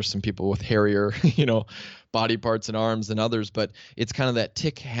 I guess there's some people with hairier, body parts and arms than others, but it's kind of that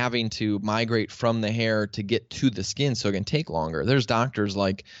tick having to migrate from the hair to get to the skin, so it can take longer. There's doctors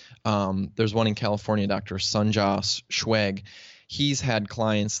like, there's one in California, Dr. Sanjas Schweg. He's had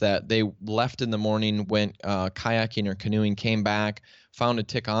clients that they left in the morning, went kayaking or canoeing, came back, found a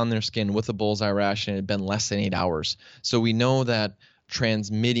tick on their skin with a bullseye rash, and it had been less than 8 hours. So we know that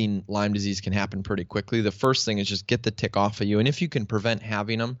transmitting Lyme disease can happen pretty quickly. The first thing is just get the tick off of you. And if you can prevent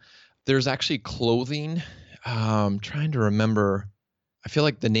having them, there's actually clothing. I'm trying to remember. I feel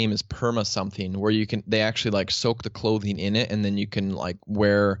like the name is Perma something, where they actually soak the clothing in it, and then you can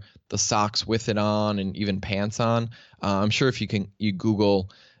wear the socks with it on and even pants on. I'm sure if you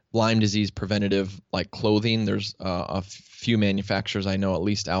Google Lyme disease preventative clothing, there's a few manufacturers I know at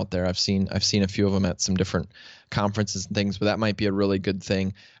least out there. I've seen a few of them at some different conferences and things, but that might be a really good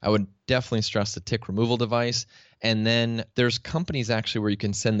thing. I would definitely stress the tick removal device. And then there's companies actually where you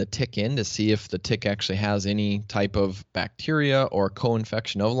can send the tick in to see if the tick actually has any type of bacteria or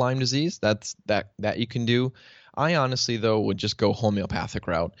co-infection of Lyme disease. That you can do. I honestly, though, would just go homeopathic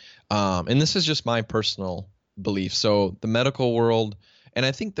route. And this is just my personal belief. So the medical world, and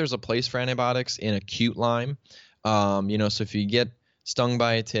I think there's a place for antibiotics in acute Lyme. So if you get stung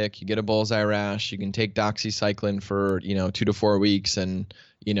by a tick, you get a bullseye rash, you can take doxycycline for, 2 to 4 weeks and,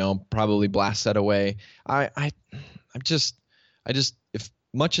 probably blast that away. I just, if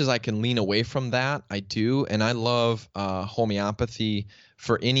much as I can lean away from that, I do. And I love homeopathy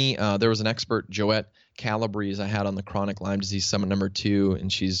for any, there was an expert, Joette Calabrese, I had on the Chronic Lyme Disease Summit #2,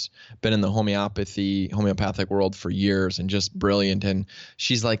 and she's been in the homeopathic world for years and just brilliant. And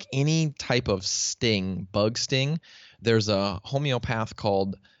she's like, any type of bug sting, there's a homeopath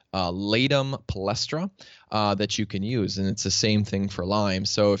called Latum palestra that you can use, and it's the same thing for Lyme.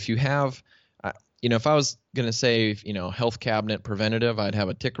 So if you have, if I was going to say, health cabinet preventative, I'd have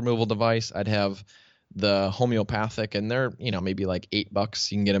a tick removal device. I'd have the homeopathic, and they're, maybe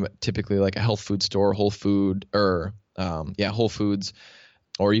 $8. You can get them at typically a health food store, Whole Foods, or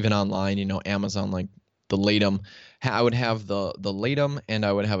even online, Amazon, the Latum. I would have the Latum, and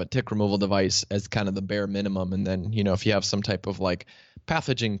I would have a tick removal device as kind of the bare minimum. And then, if you have some type of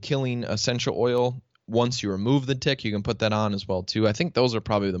pathogen killing essential oil, once you remove the tick, you can put that on as well too. I think those are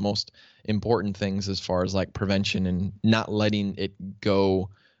probably the most important things as far as prevention and not letting it go,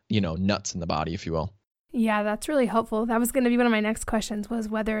 nuts in the body, if you will. Yeah, that's really helpful. That was going to be one of my next questions, was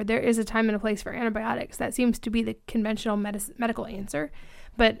whether there is a time and a place for antibiotics. That seems to be the conventional medical answer,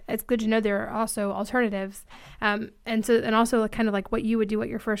 but it's good to know there are also alternatives. And also kind of what you would do, what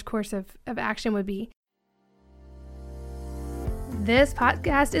your first course of action would be. This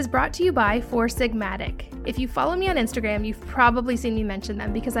podcast is brought to you by Four Sigmatic. If you follow me on Instagram, you've probably seen me mention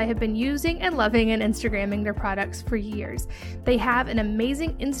them because I have been using and loving and Instagramming their products for years. They have an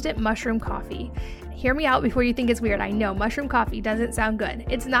amazing instant mushroom coffee. Hear me out before you think it's weird. I know mushroom coffee doesn't sound good.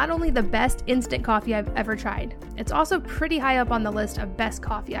 It's not only the best instant coffee I've ever tried, it's also pretty high up on the list of best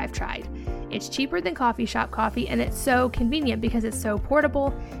coffee I've tried. It's cheaper than coffee shop coffee, and it's so convenient because it's so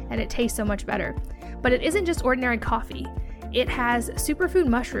portable and it tastes so much better. But it isn't just ordinary coffee. It has superfood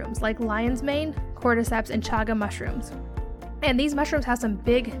mushrooms like lion's mane, cordyceps, and chaga mushrooms. And these mushrooms have some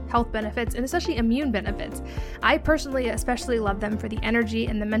big health benefits and especially immune benefits. I personally especially love them for the energy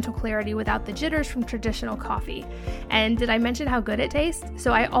and the mental clarity without the jitters from traditional coffee. And did I mention how good it tastes?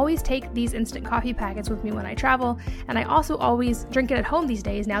 So I always take these instant coffee packets with me when I travel, and I also always drink it at home these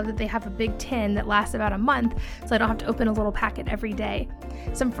days now that they have a big tin that lasts about a month, so I don't have to open a little packet every day.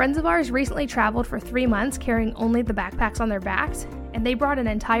 Some friends of ours recently traveled for 3 months carrying only the backpacks on their backs, and they brought an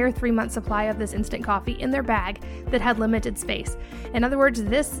entire 3-month supply of this instant coffee in their bag that had limited space. In other words,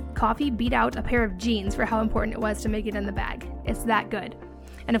 this coffee beat out a pair of jeans for how important it was to make it in the bag. It's that good.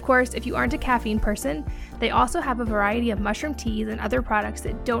 And of course, if you aren't a caffeine person, they also have a variety of mushroom teas and other products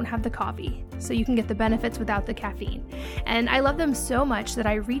that don't have the coffee, so you can get the benefits without the caffeine. And I love them so much that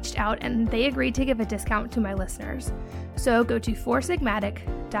I reached out and they agreed to give a discount to my listeners. So go to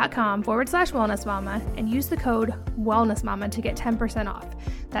foursigmatic.com/wellnessmama and use the code wellnessmama to get 10% off.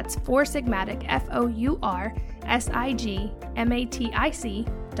 That's foursigmatic,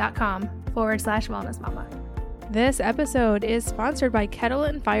 foursigmatic.com/wellnessmama. This episode is sponsored by Kettle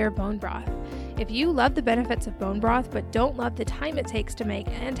and Fire Bone Broth. If you love the benefits of bone broth but don't love the time it takes to make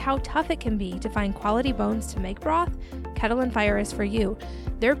and how tough it can be to find quality bones to make broth, Kettle and Fire is for you.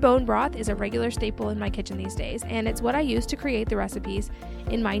 Their bone broth is a regular staple in my kitchen these days, and it's what I use to create the recipes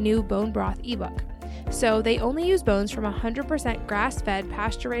in my new bone broth ebook. So they only use bones from 100% grass-fed,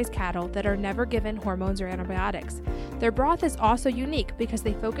 pasture-raised cattle that are never given hormones or antibiotics. Their broth is also unique because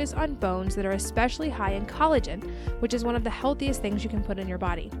they focus on bones that are especially high in collagen, which is one of the healthiest things you can put in your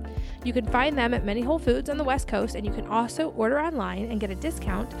body. You can find them at many Whole Foods on the West Coast, and you can also order online and get a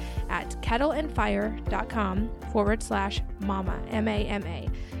discount at kettleandfire.com/mama, M-A-M-A.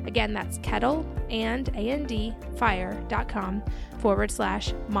 Again, that's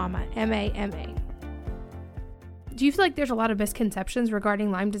kettleandfire.com/mama, M-A-M-A. Do you feel like there's a lot of misconceptions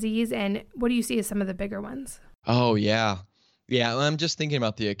regarding Lyme disease, and what do you see as some of the bigger ones? Oh, yeah. Yeah, I'm just thinking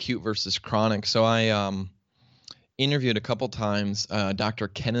about the acute versus chronic. So I interviewed a couple times Dr.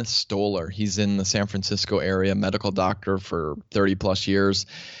 Kenneth Stoller. He's in the San Francisco area, medical doctor for 30 plus years.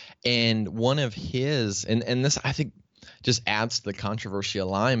 And one of his, and this I think just adds to the controversy of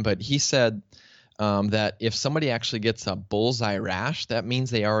Lyme, but he said that if somebody actually gets a bullseye rash, that means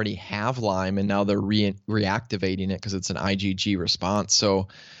they already have Lyme and now they're reactivating it because it's an IgG response. So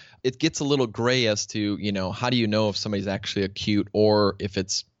it gets a little gray as to, how do you know if somebody's actually acute or if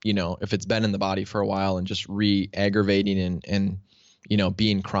it's, if it's been in the body for a while and just re-aggravating and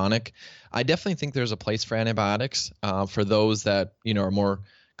being chronic. I definitely think there's a place for antibiotics for those that, are more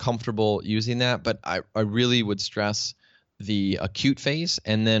comfortable using that. But I really would stress the acute phase.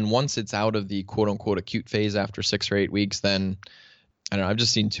 And then once it's out of the quote unquote acute phase after 6 or 8 weeks, then I don't know, I've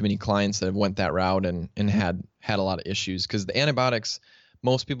just seen too many clients that have went that route and had a lot of issues because the antibiotics,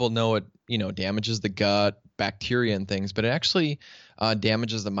 most people know it, damages the gut, bacteria and things, but it actually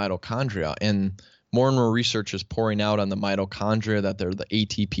damages the mitochondria. And more research is pouring out on the mitochondria that they're the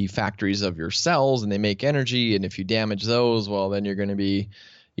ATP factories of your cells and they make energy. And if you damage those, well, then you're going to be,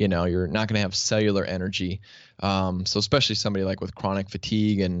 you're not going to have cellular energy. So especially somebody like with chronic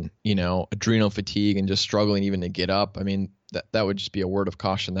fatigue and, adrenal fatigue and just struggling even to get up. I mean, that would just be a word of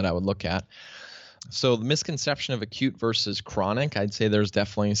caution that I would look at. So the misconception of acute versus chronic, I'd say there's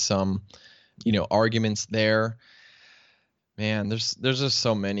definitely some, arguments there. Man, there's just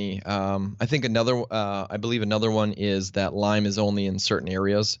so many. I think I believe another one is that Lyme is only in certain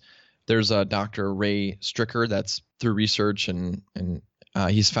areas. There's a Dr. Ray Stricker that's through research and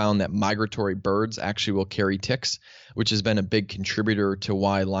he's found that migratory birds actually will carry ticks, which has been a big contributor to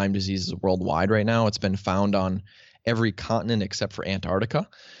why Lyme disease is worldwide right now. It's been found on every continent except for Antarctica.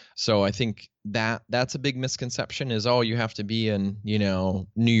 So I think that's a big misconception is, you have to be in,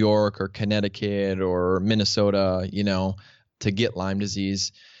 New York or Connecticut or Minnesota, to get Lyme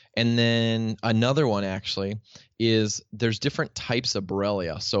disease. And then another one actually is there's different types of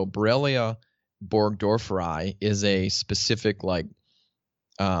Borrelia. So Borrelia burgdorferi is a specific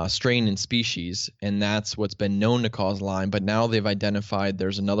strain and species, and that's what's been known to cause Lyme. But now they've identified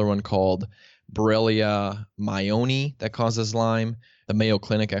there's another one called Borrelia myoni that causes Lyme. The Mayo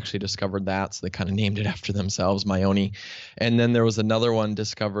Clinic actually discovered that, so they kind of named it after themselves, myoni. And then there was another one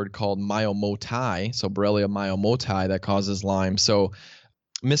discovered called myomoti, so Borrelia myomoti that causes Lyme. So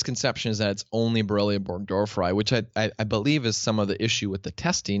misconception is that it's only Borrelia burgdorferi, which I believe is some of the issue with the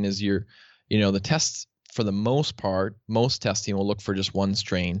testing is the tests for the most part, most testing will look for just one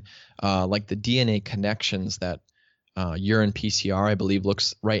strain, like the DNA connections that urine PCR, I believe,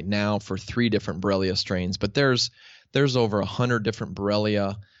 looks right now for 3 different Borrelia strains, but there's over 100 different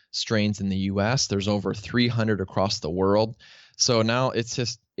Borrelia strains in the U.S. There's over 300 across the world. So now it's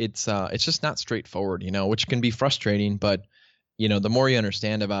just not straightforward, which can be frustrating, but the more you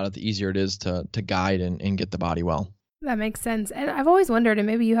understand about it, the easier it is to guide and get the body well. That makes sense. And I've always wondered, and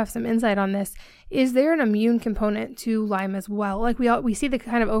maybe you have some insight on this, is there an immune component to Lyme as well? Like we see the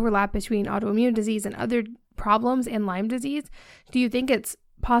kind of overlap between autoimmune disease and other problems and Lyme disease. Do you think it's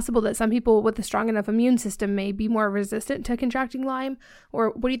possible that some people with a strong enough immune system may be more resistant to contracting Lyme?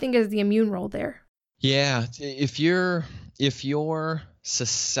 Or what do you think is the immune role there? Yeah, if you're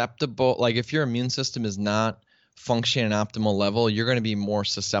susceptible, like if your immune system is not functioning at an optimal level, you're going to be more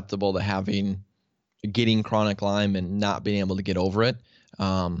susceptible to getting chronic Lyme and not being able to get over it.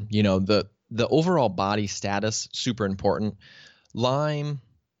 The overall body status, super important. Lyme,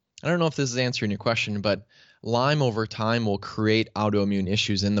 I don't know if this is answering your question, but Lyme over time will create autoimmune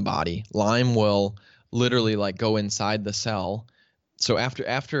issues in the body. Lyme will literally like go inside the cell. So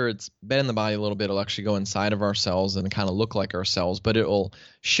after it's been in the body a little bit, it'll actually go inside of our cells and kind of look like our cells, but it will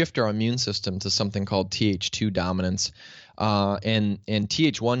shift our immune system to something called Th2 dominance. And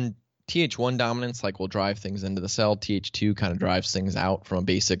Th1 dominance will drive things into the cell. Th2 kind of drives things out from a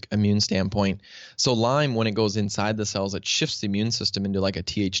basic immune standpoint. So Lyme, when it goes inside the cells, it shifts the immune system into like a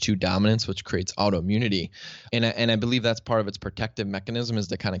Th2 dominance, which creates autoimmunity. And I believe that's part of its protective mechanism, is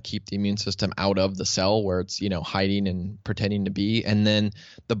to kind of keep the immune system out of the cell where it's, hiding and pretending to be. And then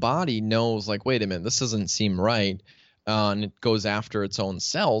the body knows like, wait a minute, this doesn't seem right. And it goes after its own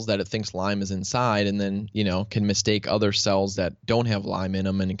cells that it thinks Lyme is inside, and then, can mistake other cells that don't have Lyme in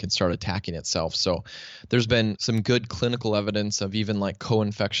them, and it can start attacking itself. So there's been some good clinical evidence of even like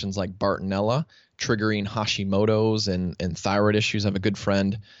co-infections like Bartonella triggering Hashimoto's and thyroid issues. I have a good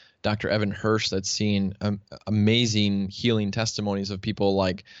friend, Dr. Evan Hirsch, that's seen amazing healing testimonies of people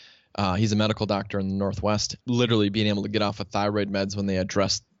like he's a medical doctor in the Northwest, literally being able to get off of thyroid meds when they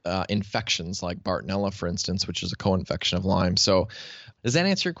address infections like Bartonella, for instance, which is a co-infection of Lyme. So does that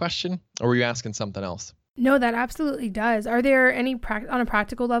answer your question, or were you asking something else? No, that absolutely does. Are there any, on a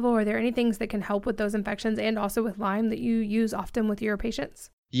practical level, are there any things that can help with those infections and also with Lyme that you use often with your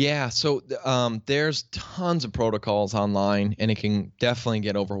patients? Yeah, so there's tons of protocols online, and it can definitely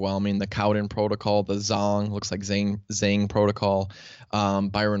get overwhelming. The Cowden protocol, the Zong, looks like Zhang protocol,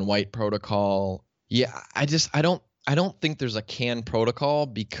 Byron White protocol. Yeah, I don't think there's a canned protocol,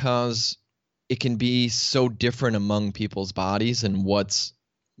 because it can be so different among people's bodies and what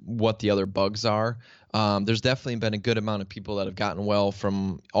the other bugs are. There's definitely been a good amount of people that have gotten well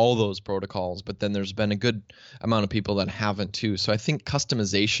from all those protocols, but then there's been a good amount of people that haven't too. So I think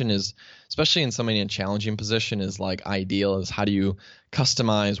customization is, especially in somebody in a challenging position, is like ideal, is how do you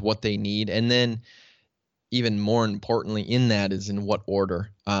customize what they need? And then even more importantly in that is in what order.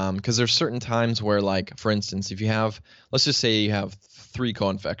 Because there's certain times where, like, for instance, if you have, let's just say you have three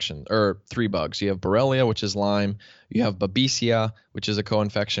co-infections or three bugs. You have Borrelia, which is Lyme. You have Babesia, which is a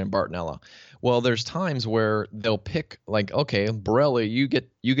co-infection, and Bartonella. Well, there's times where they'll pick like, okay, Borrelia, you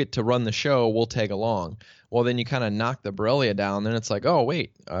get to run the show. We'll tag along. Well, then you kind of knock the Borrelia down. Then it's like, oh,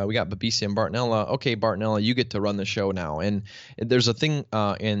 wait, we got Babesia and Bartonella. Okay, Bartonella, you get to run the show now. And there's a thing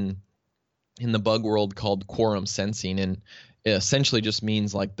in the bug world called quorum sensing, and it essentially just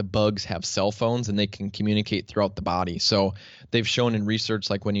means like the bugs have cell phones and they can communicate throughout the body. So they've shown in research,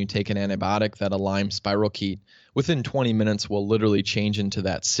 like when you take an antibiotic, that a Lyme spirochete within 20 minutes will literally change into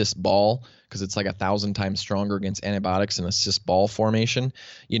that cyst ball, because it's like 1,000 times stronger against antibiotics in a cyst ball formation,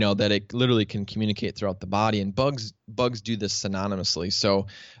 that it literally can communicate throughout the body. And bugs do this synonymously. So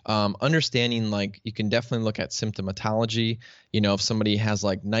understanding, like, you can definitely look at symptomatology. If somebody has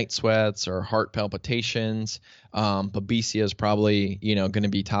like night sweats or heart palpitations, Babesia is probably, going to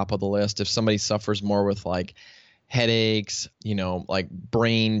be top of the list. If somebody suffers more with like headaches, like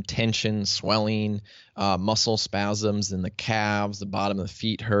brain tension, swelling, muscle spasms in the calves, the bottom of the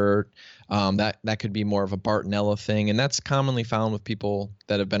feet hurt, that could be more of a Bartonella thing. And that's commonly found with people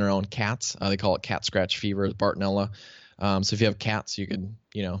that have been around cats. They call it cat scratch fever, Bartonella. So if you have cats, you could,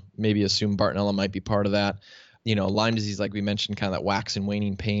 maybe assume Bartonella might be part of that. Lyme disease, like we mentioned, kind of that wax and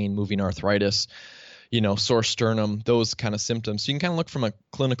waning pain, moving arthritis, sore sternum, those kind of symptoms. So you can kind of look from a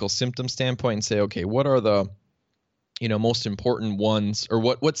clinical symptom standpoint and say, okay, what are the most important ones, or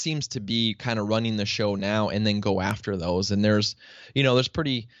what seems to be kind of running the show now, and then go after those. And there's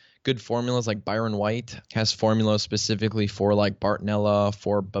pretty good formulas. Like Byron White has formulas specifically for like Bartonella,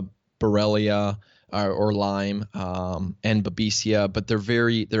 for Borrelia or Lyme, and Babesia, but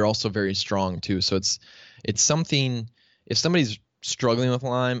they're also very strong too. So it's something, if somebody's struggling with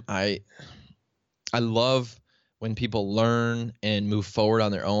Lyme, I love when people learn and move forward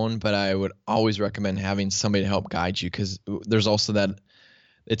on their own, but I would always recommend having somebody to help guide you, because there's also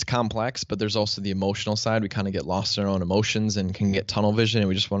it's complex, but there's also the emotional side. We kind of get lost in our own emotions and can get tunnel vision, and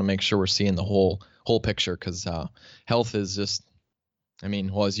we just want to make sure we're seeing the whole picture, because health is just,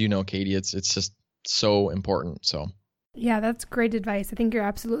 well, as you know, Katie, it's just so important. So. Yeah, that's great advice. I think you're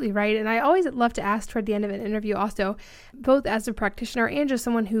absolutely right. And I always love to ask toward the end of an interview also, both as a practitioner and just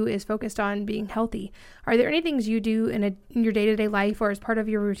someone who is focused on being healthy. Are there any things you do in your day-to-day life or as part of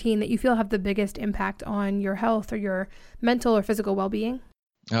your routine that you feel have the biggest impact on your health or your mental or physical well-being?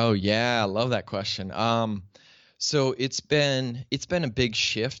 Oh, yeah. I love that question. So it's been a big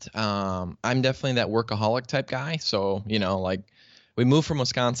shift. I'm definitely that workaholic type guy. So, we moved from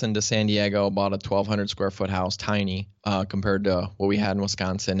Wisconsin to San Diego, bought a 1,200 square foot house, tiny compared to what we had in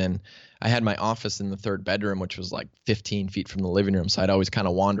Wisconsin. And I had my office in the third bedroom, which was like 15 feet from the living room. So I'd always kind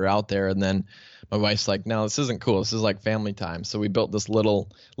of wander out there. And then my wife's like, no, this isn't cool. This is like family time. So we built this little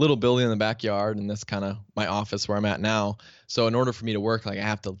building in the backyard, and that's kind of my office where I'm at now. So in order for me to work, I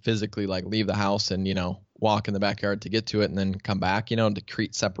have to physically leave the house and, walk in the backyard to get to it and then come back, to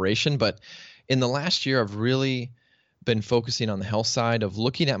create separation. But in the last year, I've really been focusing on the health side of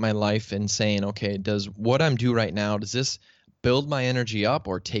looking at my life and saying, okay, does what I'm doing right now, does this build my energy up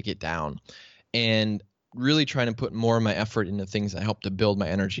or take it down? And really trying to put more of my effort into things that help to build my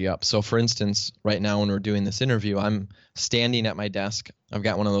energy up. So for instance, right now when we're doing this interview, I'm standing at my desk. I've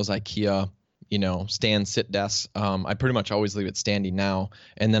got one of those IKEA, stand sit desks. I pretty much always leave it standing now.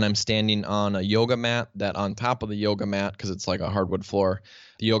 And then I'm standing on a yoga mat that on top of the yoga mat, because it's like a hardwood floor,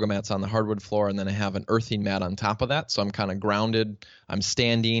 the yoga mat's on the hardwood floor, and then I have an earthing mat on top of that. So I'm kind of grounded. I'm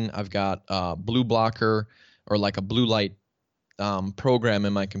standing. I've got a blue blocker or like a blue light program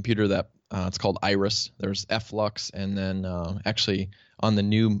in my computer that it's called Iris. There's F-Lux, and then actually on the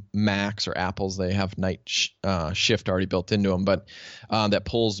new Macs or Apples, they have night shift already built into them, but that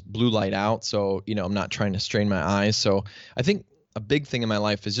pulls blue light out. So, I'm not trying to strain my eyes. So I think a big thing in my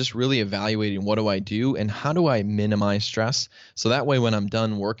life is just really evaluating what do I do and how do I minimize stress. So that way, when I'm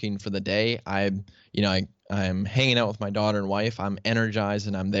done working for the day, I'm hanging out with my daughter and wife. I'm energized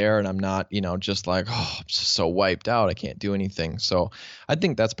and I'm there, and I'm not, just like, oh, I'm just so wiped out. I can't do anything. So I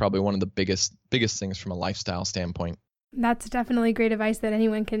think that's probably one of the biggest things from a lifestyle standpoint. That's definitely great advice that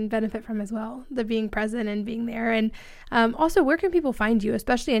anyone can benefit from as well, the being present and being there. And also, where can people find you,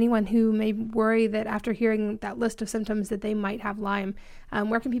 especially anyone who may worry that after hearing that list of symptoms that they might have Lyme?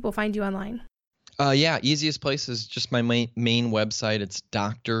 Where can people find you online? Easiest place is just my main website. It's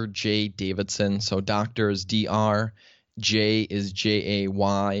Dr. J Davidson. So doctor is Dr. J is Jay,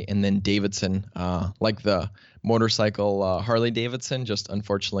 and then Davidson, like the motorcycle Harley Davidson, just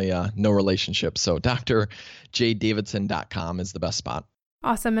unfortunately no relationship. So drjdavidson.com is the best spot.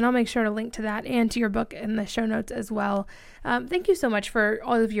 Awesome. And I'll make sure to link to that and to your book in the show notes as well. Thank you so much for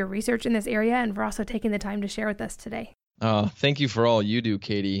all of your research in this area and for also taking the time to share with us today. Thank you for all you do,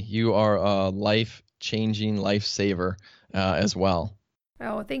 Katie. You are a life-changing lifesaver as well.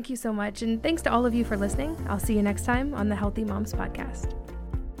 Oh, thank you so much. And thanks to all of you for listening. I'll see you next time on the Healthy Moms Podcast.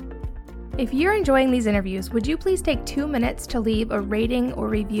 If you're enjoying these interviews, would you please take 2 minutes to leave a rating or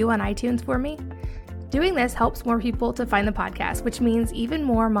review on iTunes for me? Doing this helps more people to find the podcast, which means even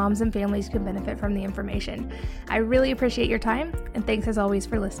more moms and families can benefit from the information. I really appreciate your time, and thanks as always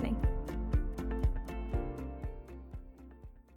for listening.